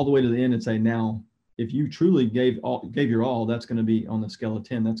them all the way to the end and say, now, if you truly gave your all, that's going to be on the scale of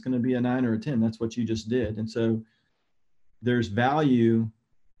 10. That's going to be a 9 or a 10. That's what you just did. And so there's value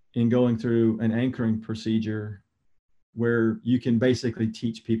in going through an anchoring procedure where you can basically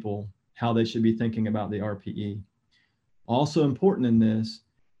teach people how they should be thinking about the RPE. Also important in this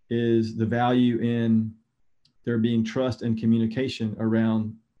is the value in there being trust and communication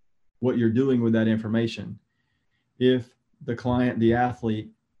around what you're doing with that information. If the client, the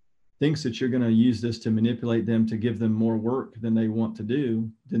athlete, thinks that you're going to use this to manipulate them to give them more work than they want to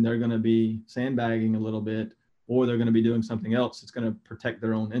do, then they're going to be sandbagging a little bit, or they're going to be doing something else that's going to protect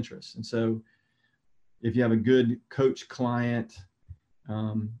their own interests. And so if you have a good coach-client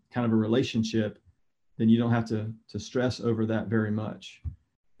kind of a relationship, then you don't have to stress over that very much.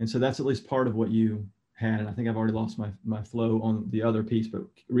 And so that's at least part of what you had. And I think I've already lost my flow on the other piece, but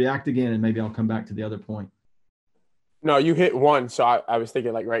react again, and maybe I'll come back to the other point. No, you hit one. So I was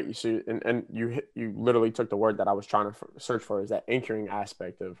thinking like, right, you literally took the word that I was trying to search for, is that anchoring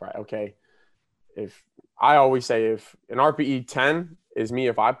aspect of, right, okay, if I always say if an RPE 10 is me,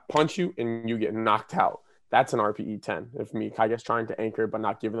 if I punch you and you get knocked out, that's an RPE 10. If me, I guess, trying to anchor but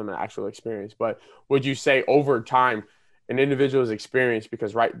not giving them an actual experience. But would you say over time, an individual's experience,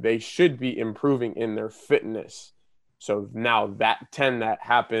 because, right, they should be improving in their fitness. So now that 10 that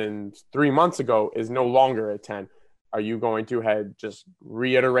happened 3 months ago is no longer a 10. Are you going to just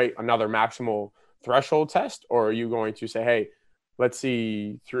reiterate another maximal threshold test, or are you going to say, hey, let's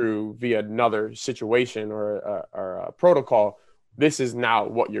see via another situation or a protocol, this is now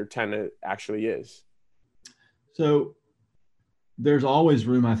what your 10 actually is? So there's always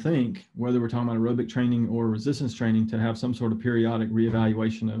room, I think, whether we're talking about aerobic training or resistance training, to have some sort of periodic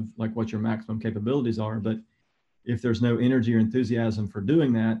reevaluation of like what your maximum capabilities are. But if there's no energy or enthusiasm for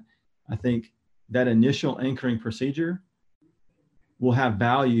doing that, I think that initial anchoring procedure will have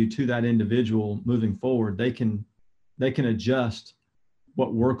value to that individual moving forward. They can adjust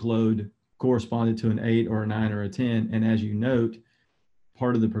what workload corresponded to an 8 or a 9 or a 10. And as you note,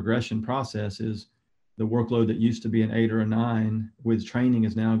 part of the progression process is the workload that used to be an 8 or a 9 with training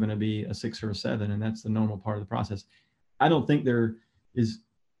is now going to be a 6 or a 7. And that's the normal part of the process. I don't think there is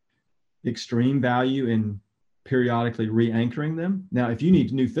extreme value in periodically re-anchoring them. Now, if you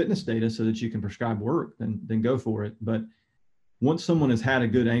need new fitness data so that you can prescribe work, then go for it. But once someone has had a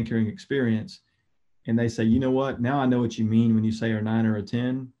good anchoring experience and they say, you know what, now I know what you mean when you say a 9 or a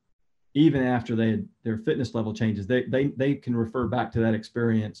 10, even after their fitness level changes, they can refer back to that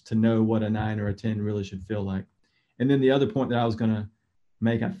experience to know what a 9 or a 10 really should feel like. And then the other point that I was going to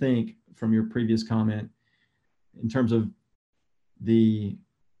make, I think, from your previous comment, in terms of the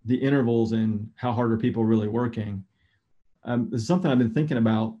intervals and how hard are people really working. This is something I've been thinking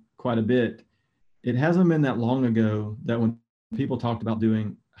about quite a bit. It hasn't been that long ago that when people talked about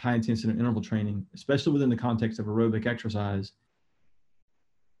doing high intensity interval training, especially within the context of aerobic exercise,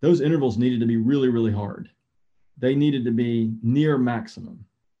 those intervals needed to be really, really hard. They needed to be near maximum,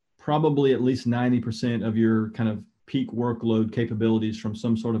 probably at least 90% of your kind of peak workload capabilities from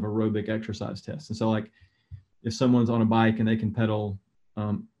some sort of aerobic exercise test. And so like if someone's on a bike and they can pedal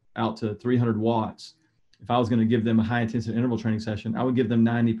out to 300 watts, if I was going to give them a high intensity interval training session, I would give them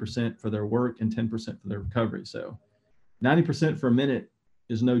 90% for their work and 10% for their recovery. So 90% for a minute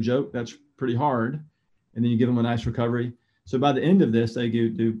is no joke. That's pretty hard. And then you give them a nice recovery. So by the end of this, they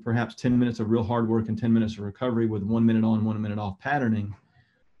do perhaps 10 minutes of real hard work and 10 minutes of recovery with 1 minute on, 1 minute off patterning.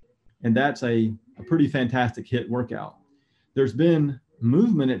 And that's a pretty fantastic HIIT workout. There's been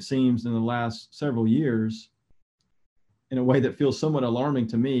movement, it seems, in the last several years in a way that feels somewhat alarming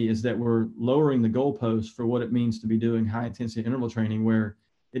to me, is that we're lowering the goalposts for what it means to be doing high intensity interval training, where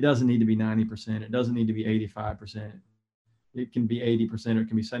it doesn't need to be 90%. It doesn't need to be 85%. It can be 80% or it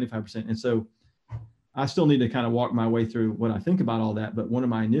can be 75%. And so I still need to kind of walk my way through what I think about all that. But one of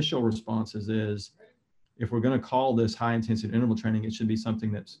my initial responses is, if we're going to call this high intensity interval training, it should be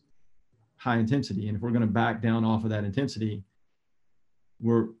something that's high intensity. And if we're going to back down off of that intensity,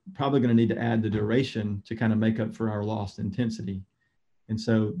 we're probably going to need to add the duration to kind of make up for our lost intensity. And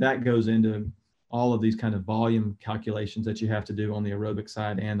so that goes into all of these kind of volume calculations that you have to do on the aerobic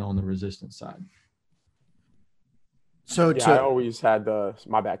side and on the resistance side. So I always had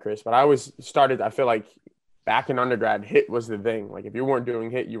my bad, Chris, but I always started, I feel like back in undergrad, HIIT was the thing. Like if you weren't doing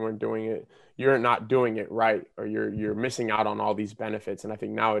HIIT, you weren't doing it, you're not doing it right, or you're missing out on all these benefits. And I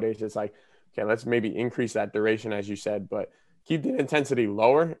think nowadays it's like, okay, let's maybe increase that duration, as you said, but keep the intensity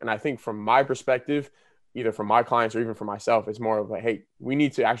lower. And I think from my perspective, either from my clients or even for myself, it's more of like, hey, we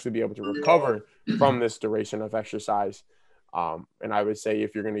need to actually be able to recover from this duration of exercise. And I would say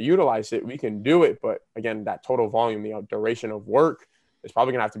if you're going to utilize it, we can do it. But again, that total volume, the duration of work is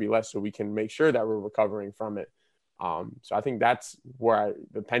probably going to have to be less so we can make sure that we're recovering from it. So I think that's where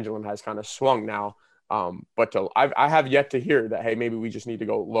the pendulum has kind of swung now. But I have yet to hear that, hey, maybe we just need to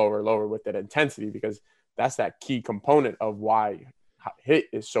go lower with that intensity, because that's that key component of why HIIT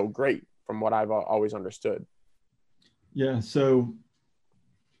is so great from what I've always understood. Yeah. So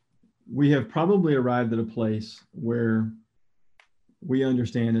we have probably arrived at a place where we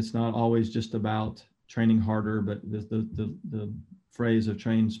understand it's not always just about training harder, but the phrase of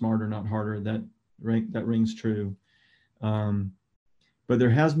train smarter, not harder, that rings true. But there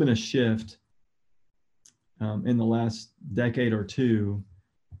has been a shift in the last decade or two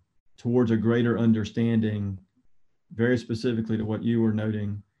towards a greater understanding, very specifically to what you were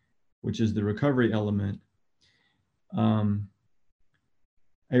noting, which is the recovery element.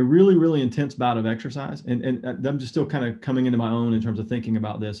 A really, really intense bout of exercise, and I'm just still kind of coming into my own in terms of thinking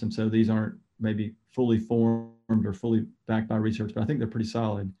about this, and so these aren't maybe fully formed or fully backed by research, but I think they're pretty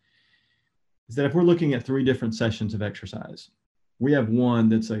solid, is that if we're looking at 3 different sessions of exercise, we have one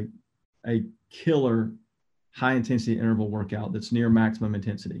that's a killer high intensity interval workout that's near maximum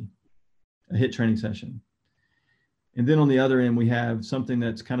intensity, a HIIT training session. And then on the other end, we have something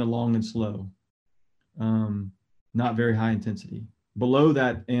that's kind of long and slow, not very high intensity, below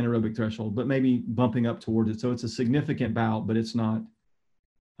that anaerobic threshold, but maybe bumping up towards it. So it's a significant bout, but it's not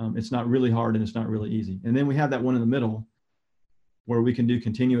really hard and it's not really easy. And then we have that one in the middle where we can do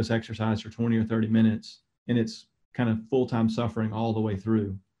continuous exercise for 20 or 30 minutes, and it's kind of full-time suffering all the way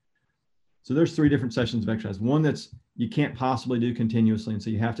through. So there's 3 different sessions of exercise. One that's you can't possibly do continuously, and so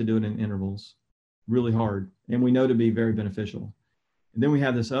you have to do it in intervals, really hard, and we know to be very beneficial. And then we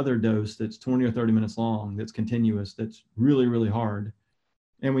have this other dose that's 20 or 30 minutes long, that's continuous, that's really, really hard,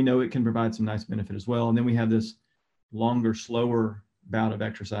 and we know it can provide some nice benefit as well. And then we have this longer, slower bout of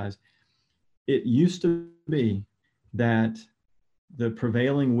exercise. It used to be that the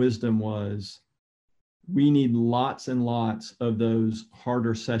prevailing wisdom was we need lots and lots of those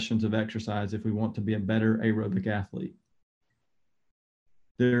harder sessions of exercise if we want to be a better aerobic athlete.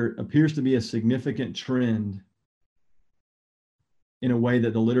 There appears to be a significant trend in a way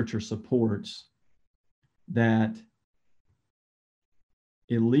that the literature supports that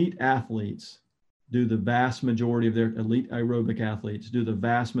elite athletes do the vast majority of their elite aerobic athletes do the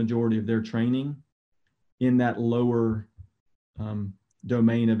vast majority of their training in that lower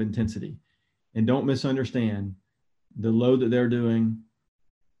domain of intensity. And don't misunderstand, the load that they're doing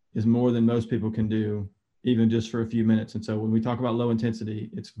is more than most people can do, even just for a few minutes. And so when we talk about low intensity,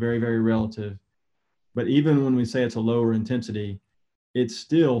 it's very, very relative. But even when we say it's a lower intensity, it's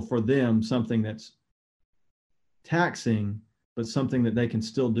still for them something that's taxing, but something that they can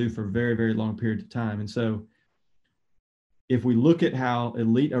still do for very, very long periods of time. And so if we look at how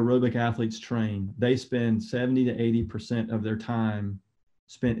elite aerobic athletes train, they spend 70 to 80% of their time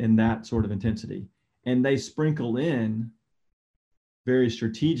spent in that sort of intensity. And they sprinkle in very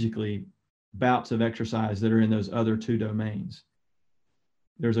strategically bouts of exercise that are in those other 2 domains.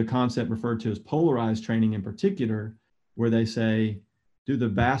 There's a concept referred to as polarized training in particular, where they say, do the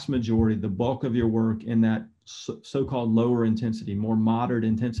vast majority, the bulk of your work in that so-called lower intensity, more moderate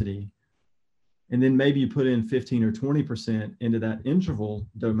intensity. And then maybe you put in 15 or 20% into that interval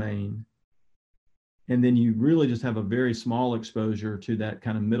domain. And then you really just have a very small exposure to that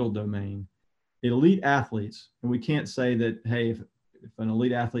kind of middle domain. Elite athletes, and we can't say that, hey, if an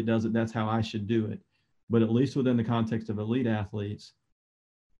elite athlete does it, that's how I should do it. But at least within the context of elite athletes,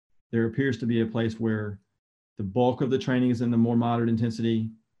 there appears to be a place where the bulk of the training is in the more moderate intensity,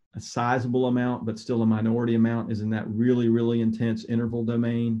 a sizable amount, but still a minority amount is in that really, really intense interval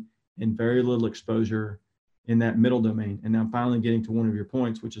domain, and very little exposure in that middle domain. And now I'm finally getting to one of your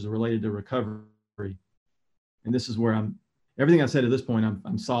points, which is related to recovery. And this is where everything I said at this point,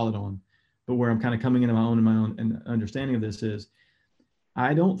 I'm solid on, but where I'm kind of coming into my own and understanding of this is,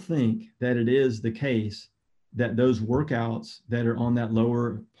 I don't think that it is the case that those workouts that are on that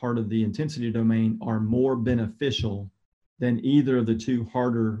lower part of the intensity domain are more beneficial than either of the 2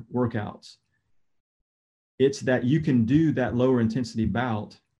 harder workouts. It's that you can do that lower intensity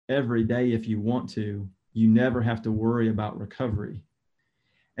bout every day if you want to. You never have to worry about recovery.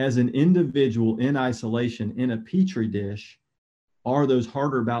 As an individual in isolation in a petri dish, are those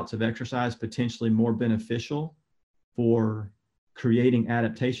harder bouts of exercise potentially more beneficial for creating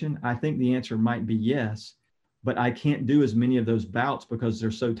adaptation? I think the answer might be yes, but I can't do as many of those bouts because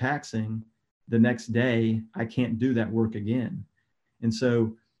they're so taxing. The next day, I can't do that work again. And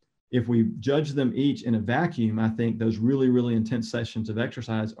so if we judge them each in a vacuum, I think those really, really intense sessions of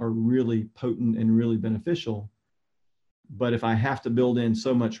exercise are really potent and really beneficial. But if I have to build in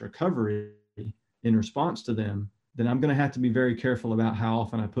so much recovery in response to them, then I'm going to have to be very careful about how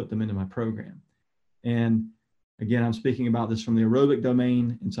often I put them into my program. And again, I'm speaking about this from the aerobic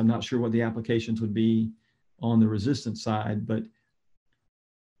domain, and so I'm not sure what the applications would be on the resistance side, but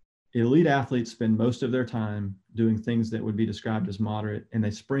elite athletes spend most of their time doing things that would be described as moderate, and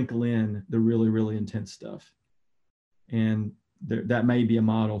they sprinkle in the really, really intense stuff. And that may be a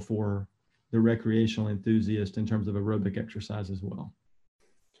model for the recreational enthusiast in terms of aerobic exercise as well.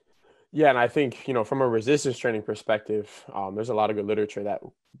 Yeah, and I think, from a resistance training perspective, there's a lot of good literature that,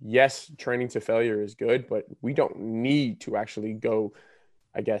 yes, training to failure is good, but we don't need to actually go,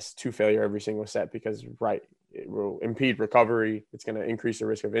 I guess, to failure every single set because, right, it will impede recovery. It's going to increase the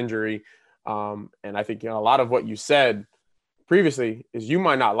risk of injury. And I think, a lot of what you said previously is you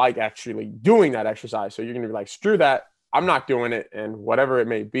might not like actually doing that exercise. So you're going to be like, screw that. I'm not doing it. And whatever it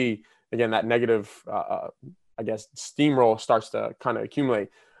may be, again, that negative, I guess, steamroll starts to kind of accumulate.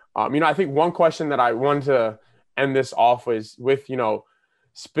 I think one question that I wanted to end this off is with,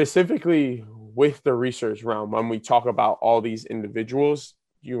 specifically with the research realm, when we talk about all these individuals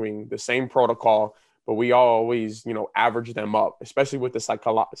doing the same protocol, but we always, average them up, especially with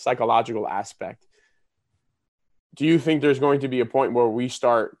the psychological aspect. Do you think there's going to be a point where we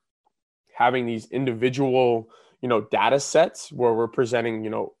start having these individual, data sets where we're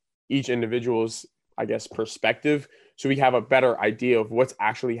presenting, each individual's, I guess, perspective, so we have a better idea of what's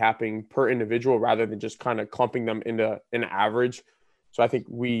actually happening per individual rather than just kind of clumping them into an average? So I think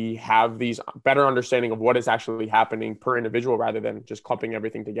we have these better understanding of what is actually happening per individual rather than just clumping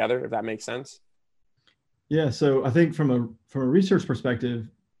everything together, if that makes sense. Yeah. So I think from a research perspective,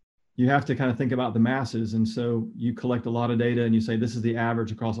 you have to kind of think about the masses. And so you collect a lot of data and you say, this is the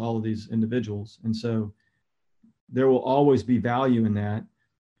average across all of these individuals. And so there will always be value in that.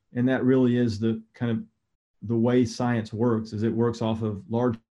 And that really is the kind of the way science works, is it works off of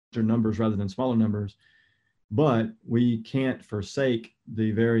larger numbers rather than smaller numbers. But we can't forsake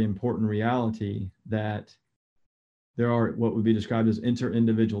the very important reality that there are what would be described as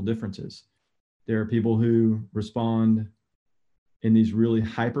inter-individual differences. There are people who respond in these really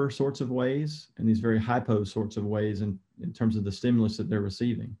hyper sorts of ways and these very hypo sorts of ways in terms of the stimulus that they're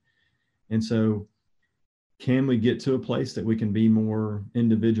receiving. And so can we get to a place that we can be more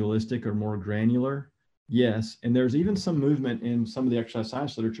individualistic or more granular? Yes. And there's even some movement in some of the exercise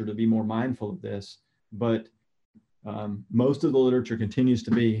science literature to be more mindful of this. But most of the literature continues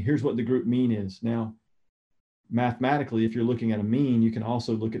to be, here's what the group mean is. Now, mathematically, if you're looking at a mean, you can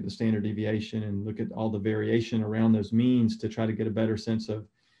also look at the standard deviation and look at all the variation around those means to try to get a better sense of,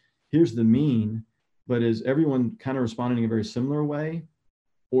 here's the mean, but is everyone kind of responding in a very similar way?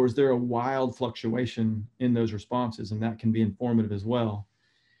 Or is there a wild fluctuation in those responses? And that can be informative as well.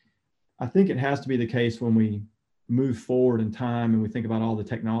 I think it has to be the case when we move forward in time and we think about all the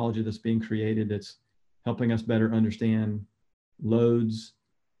technology that's being created that's helping us better understand loads,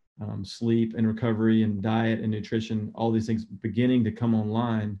 sleep and recovery and diet and nutrition, all these things beginning to come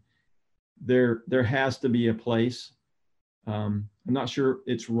online. There has to be a place. I'm not sure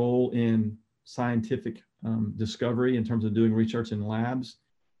its role in scientific discovery in terms of doing research in labs.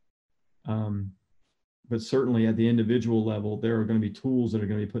 But certainly at the individual level, there are going to be tools that are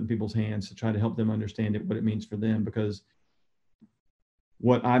going to be put in people's hands to try to help them understand what it means for them. Because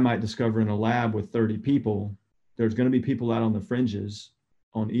what I might discover in a lab with 30 people, there's going to be people out on the fringes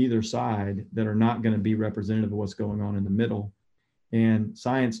on either side that are not going to be representative of what's going on in the middle. And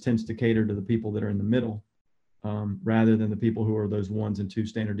science tends to cater to the people that are in the middle rather than the people who are those 1 and 2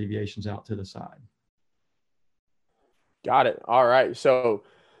 standard deviations out to the side. Got it. All right. So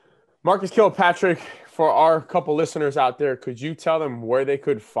Marcus Kilpatrick, for our couple listeners out there, could you tell them where they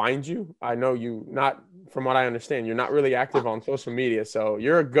could find you? I know from what I understand, you're not really active on social media, so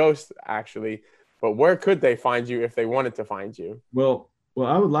you're a ghost actually, but where could they find you if they wanted to find you? Well,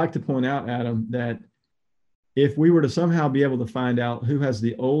 I would like to point out, Adam, that if we were to somehow be able to find out who has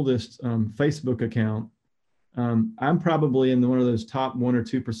the oldest Facebook account, I'm probably in one of those top 1 or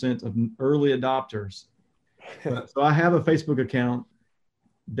 2% of early adopters. So I have a Facebook account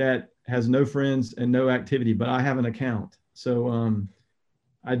that has no friends and no activity, but I have an account. So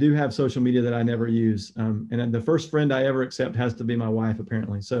I do have social media that I never use. And then the first friend I ever accept has to be my wife,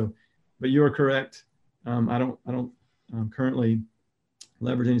 apparently. So, but you are correct. I don't currently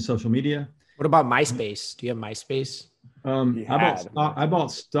leverage any social media. What about MySpace? Do you have MySpace? I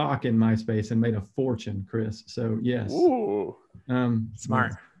bought stock in MySpace and made a fortune, Chris. So yes. Ooh.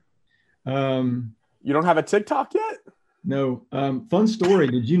 Smart. You don't have a TikTok yet? No. Fun story.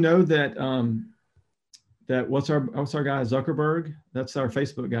 Did you know that that what's our guy Zuckerberg? That's our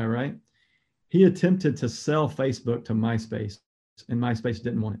Facebook guy, right? He attempted to sell Facebook to MySpace, and MySpace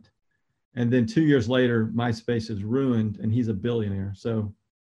didn't want it. And then 2 years later, MySpace is ruined, and he's a billionaire. So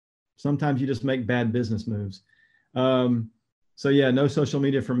sometimes you just make bad business moves. So yeah, no social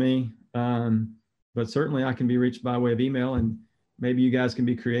media for me, but certainly I can be reached by way of email, and maybe you guys can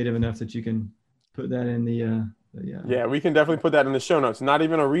be creative enough that you can put that in the yeah, we can definitely put that in the show notes. Not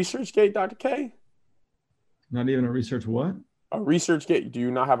even a ResearchGate, Dr. K? Not even a research what? A ResearchGate. Do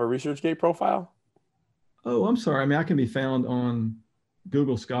you not have a ResearchGate profile? Oh, I'm sorry. I mean, I can be found on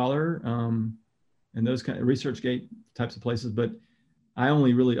Google Scholar and those kind of ResearchGate types of places, but I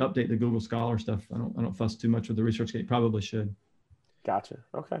only really update the Google Scholar stuff. I don't fuss too much with the ResearchGate. Probably should. Gotcha.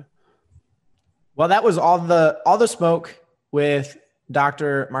 Okay. Well, that was all the smoke with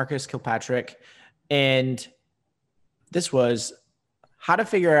Dr. Marcus Kilpatrick. And this was how to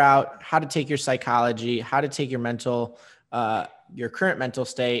figure out how to take your psychology, how to take your your current mental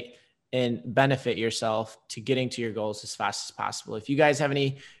state and benefit yourself to getting to your goals as fast as possible. If you guys have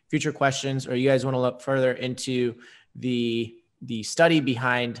any future questions or you guys want to look further into the study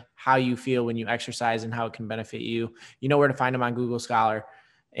behind how you feel when you exercise and how it can benefit you, you know where to find them on Google Scholar.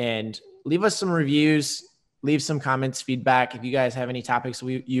 And leave us some reviews, leave some comments, feedback. If you guys have any topics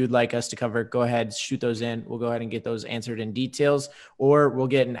you'd like us to cover, go ahead, shoot those in. We'll go ahead and get those answered in details, or we'll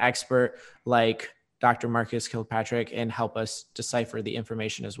get an expert like Dr. Marcus Kilpatrick and help us decipher the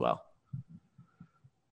information as well.